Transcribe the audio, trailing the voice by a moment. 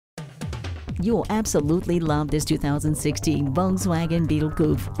You'll absolutely love this 2016 Volkswagen Beetle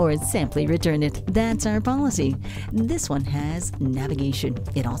Coupe, or simply return it. That's our policy. This one has navigation.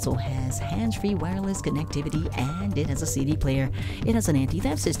 It also has hands-free wireless connectivity, and it has a CD player. It has an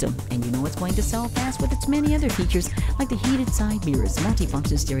anti-theft system, and you know it's going to sell fast with its many other features like the heated side mirrors,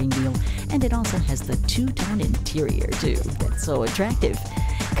 multifunction steering wheel, and it also has the two-tone interior too. That's so attractive.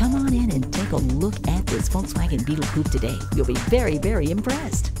 Come on in and take a look at this Volkswagen Beetle Coupe today. You'll be very, very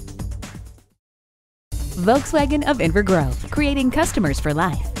impressed. Volkswagen of Inver Grove, creating customers for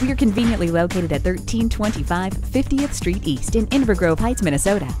life. We are conveniently located at 1325 50th Street East in Inver-Grove-Heights,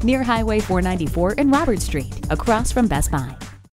 Minnesota, near Highway 494 and Robert Street, across from Best Buy.